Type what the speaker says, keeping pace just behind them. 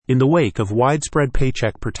In the wake of widespread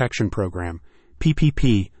Paycheck Protection Program,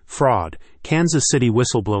 PPP, fraud, Kansas City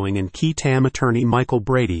whistleblowing and Qui Tam attorney Michael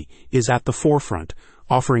Brady is at the forefront,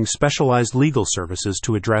 offering specialized legal services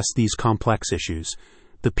to address these complex issues.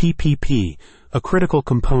 The PPP, a critical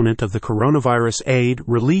component of the Coronavirus Aid,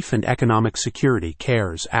 Relief and Economic Security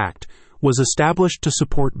 (CARES) Act, was established to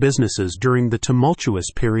support businesses during the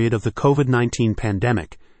tumultuous period of the COVID-19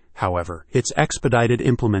 pandemic. However, its expedited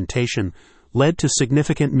implementation led to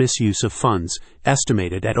significant misuse of funds,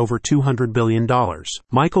 estimated at over $200 billion.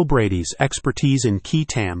 Michael Brady's expertise in Qui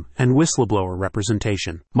Tam and whistleblower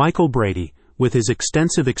representation. Michael Brady, with his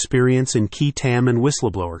extensive experience in Qui Tam and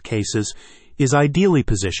whistleblower cases, is ideally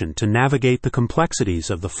positioned to navigate the complexities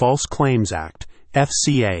of the False Claims Act,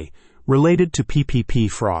 FCA, related to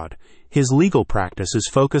PPP fraud. His legal practice is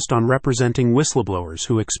focused on representing whistleblowers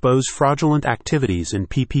who expose fraudulent activities in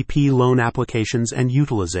PPP loan applications and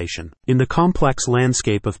utilization. In the complex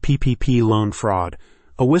landscape of PPP loan fraud,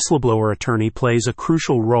 a whistleblower attorney plays a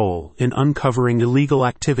crucial role in uncovering illegal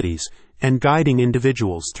activities and guiding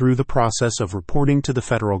individuals through the process of reporting to the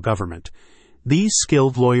federal government. These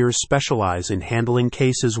skilled lawyers specialize in handling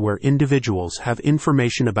cases where individuals have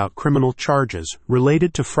information about criminal charges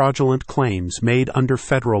related to fraudulent claims made under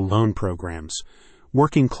federal loan programs.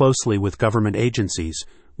 Working closely with government agencies,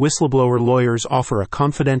 whistleblower lawyers offer a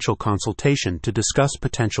confidential consultation to discuss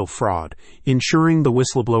potential fraud, ensuring the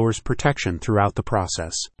whistleblower's protection throughout the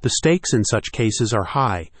process. The stakes in such cases are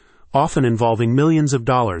high, often involving millions of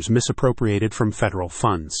dollars misappropriated from federal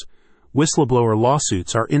funds. Whistleblower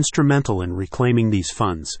lawsuits are instrumental in reclaiming these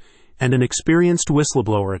funds, and an experienced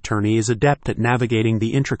whistleblower attorney is adept at navigating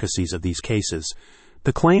the intricacies of these cases.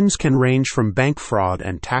 The claims can range from bank fraud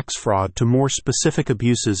and tax fraud to more specific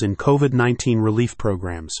abuses in COVID-19 relief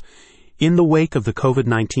programs. In the wake of the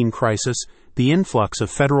COVID-19 crisis, the influx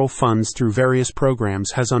of federal funds through various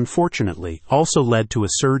programs has unfortunately also led to a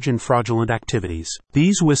surge in fraudulent activities.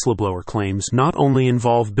 These whistleblower claims not only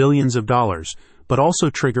involve billions of dollars, but also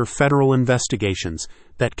trigger federal investigations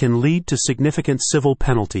that can lead to significant civil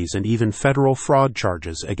penalties and even federal fraud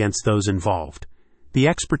charges against those involved. The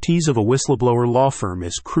expertise of a whistleblower law firm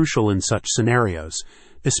is crucial in such scenarios,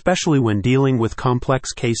 especially when dealing with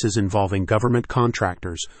complex cases involving government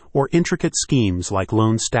contractors or intricate schemes like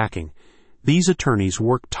loan stacking. These attorneys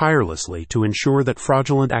work tirelessly to ensure that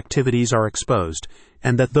fraudulent activities are exposed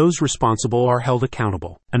and that those responsible are held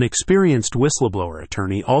accountable. An experienced whistleblower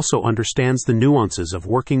attorney also understands the nuances of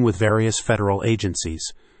working with various federal agencies.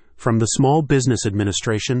 From the Small Business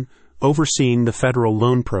Administration, overseeing the federal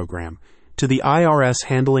loan program, to the IRS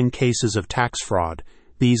handling cases of tax fraud,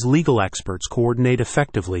 these legal experts coordinate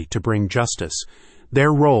effectively to bring justice.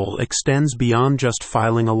 Their role extends beyond just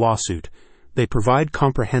filing a lawsuit. They provide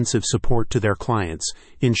comprehensive support to their clients,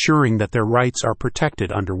 ensuring that their rights are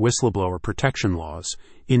protected under whistleblower protection laws.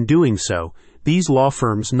 In doing so, these law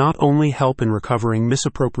firms not only help in recovering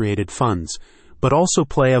misappropriated funds, but also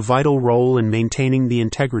play a vital role in maintaining the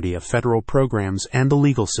integrity of federal programs and the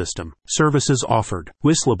legal system. Services offered: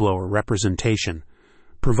 whistleblower representation,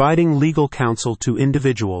 providing legal counsel to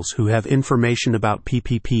individuals who have information about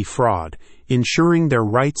PPP fraud, ensuring their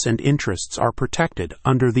rights and interests are protected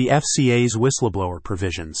under the FCA's whistleblower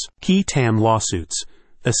provisions. Qui Tam Lawsuits,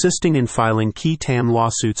 assisting in filing Qui Tam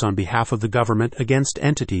lawsuits on behalf of the government against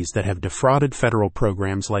entities that have defrauded federal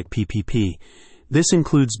programs like PPP. This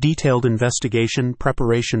includes detailed investigation,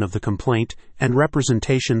 preparation of the complaint, and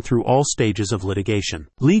representation through all stages of litigation.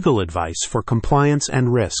 Legal advice for compliance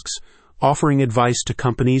and risks, offering advice to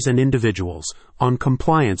companies and individuals on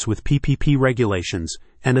compliance with PPP regulations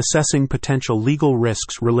and assessing potential legal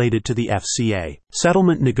risks related to the FCA.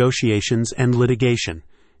 Settlement Negotiations and Litigation,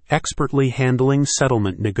 expertly handling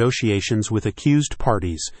settlement negotiations with accused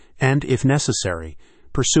parties and, if necessary,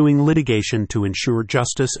 pursuing litigation to ensure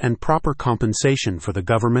justice and proper compensation for the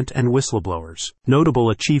government and whistleblowers.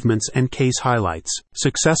 Notable achievements and case highlights.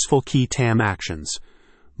 Successful Qui Tam actions.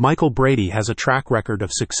 Michael Brady has a track record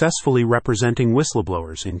of successfully representing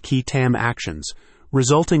whistleblowers in Qui Tam actions,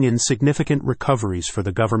 resulting in significant recoveries for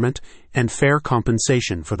the government and fair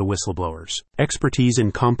compensation for the whistleblowers. Expertise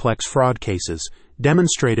in complex fraud cases.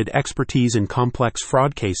 Demonstrated expertise in complex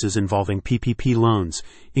fraud cases involving PPP loans,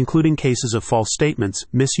 including cases of false statements,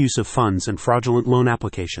 misuse of funds, and fraudulent loan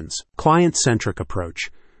applications. Client-centric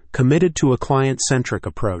approach. Committed to a client-centric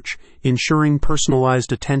approach, ensuring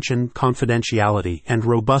personalized attention, confidentiality, and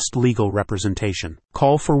robust legal representation.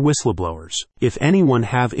 Call for whistleblowers. If anyone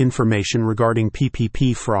have information regarding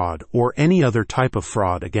PPP fraud or any other type of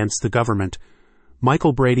fraud against the government,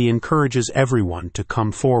 Michael Brady encourages everyone to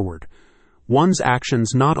come forward. One's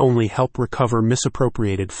actions not only help recover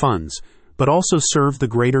misappropriated funds, but also serve the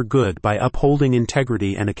greater good by upholding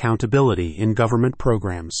integrity and accountability in government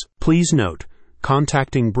programs. Please note,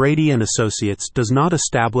 contacting Brady and Associates does not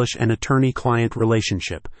establish an attorney-client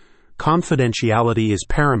relationship. Confidentiality is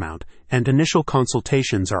paramount, and initial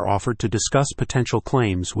consultations are offered to discuss potential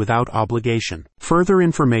claims without obligation. Further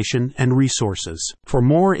information and resources. For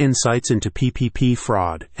more insights into PPP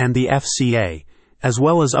fraud and the FCA, as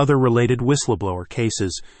well as other related whistleblower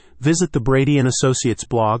cases, visit the Brady and Associates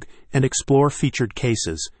blog and explore featured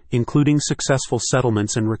cases, including successful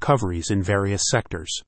settlements and recoveries in various sectors.